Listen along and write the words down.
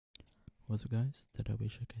What's up guys, today I'll be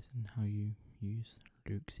showcasing how you use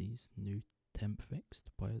Luxie's new temp fixed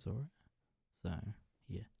by Azora. So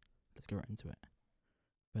yeah, let's get right into it.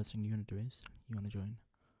 First thing you want to do is you want to join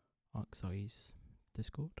ArcSi's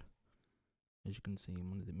Discord. As you can see in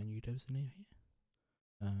one of the menu tabs in here.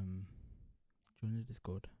 Join the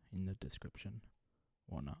Discord in the description.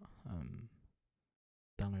 Whatnot.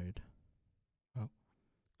 Download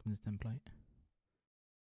comes the template.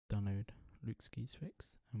 Download Luxie's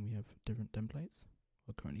fixed, and we have different templates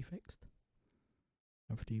are currently fixed.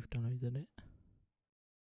 After you've downloaded it,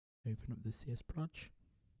 open up the CS branch.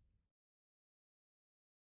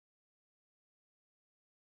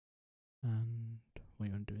 And what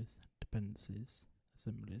you want to do is dependencies,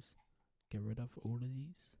 assemblies, get rid of all of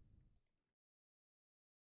these.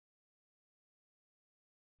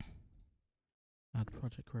 Add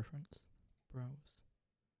project reference, browse,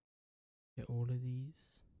 get all of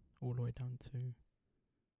these all the way down to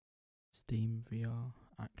Steam VR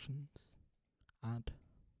actions, add,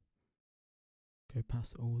 go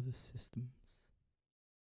past all the systems,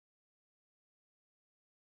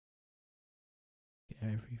 get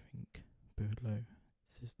everything below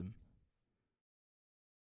system,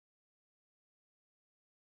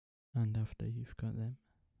 and after you've got them,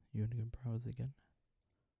 you want to go browse again.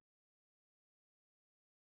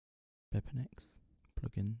 Peppernex,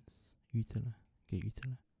 plugins, utila, get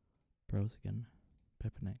utila, browse again,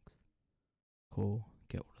 Peppernex, core,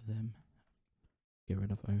 get all of them, get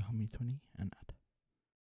rid of OHarmony20 and add.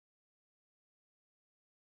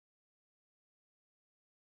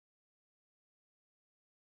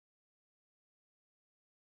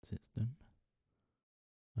 So it's done.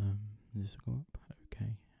 This will go up,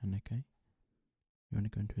 OK and OK. You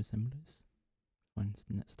want to go into assemblies, find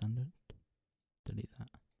net standard, delete that.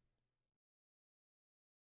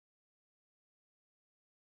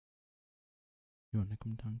 You want to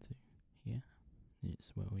come down to here,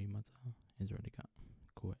 it's where all your mods are, is already got,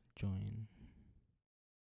 call it join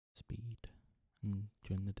speed and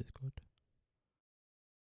join the Discord.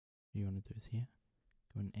 What you want to do is here,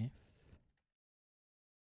 go in if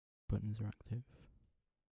buttons are active,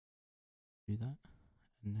 do that,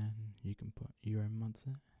 and then you can put your own mods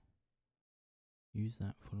there, use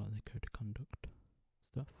that for like the code of conduct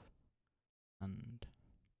stuff, and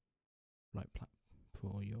like plat for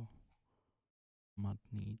all your mod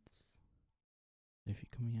needs. If you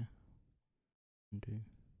come here and do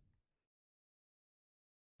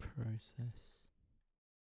process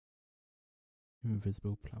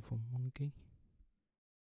invisible platform monkey,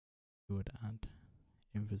 you would add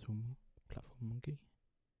invisible platform monkey,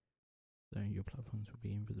 so your platforms will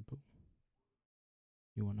be invisible.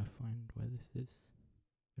 You want to find where this is,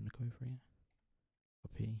 you want to go over here,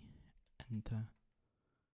 copy, enter,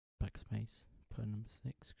 backspace, put number 6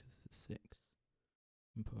 because it's 6,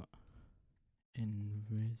 and put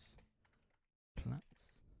invis plats.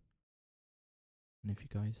 And if you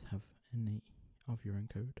guys have any of your own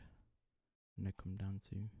code, I'm going to come down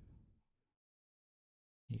to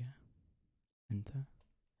here,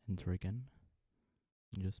 enter again,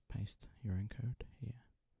 and just paste your own code here.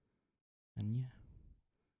 And yeah,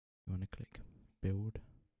 you want to click build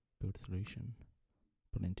solution,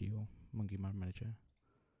 put into your Monkey Mod Manager,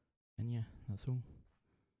 and yeah, that's all.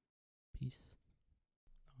 Peace.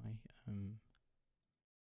 I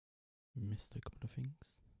missed a couple of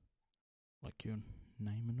things, like your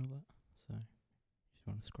name and all that, so you just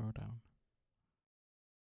want to scroll down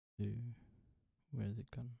to where is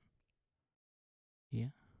it gone?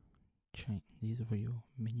 Here, change these are for your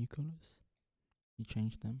menu colors. You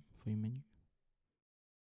change them for your menu.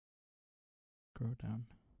 Scroll down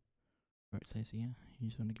where it says here, you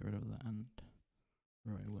just want to get rid of that and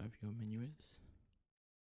write whatever your menu is.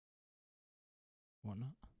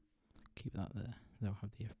 Whatnot. Keep that there, they'll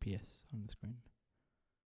have the FPS on the screen.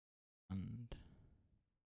 And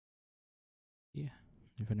yeah,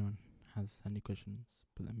 if anyone has any questions,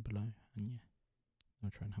 put them below, and yeah,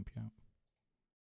 I'll try and help you out.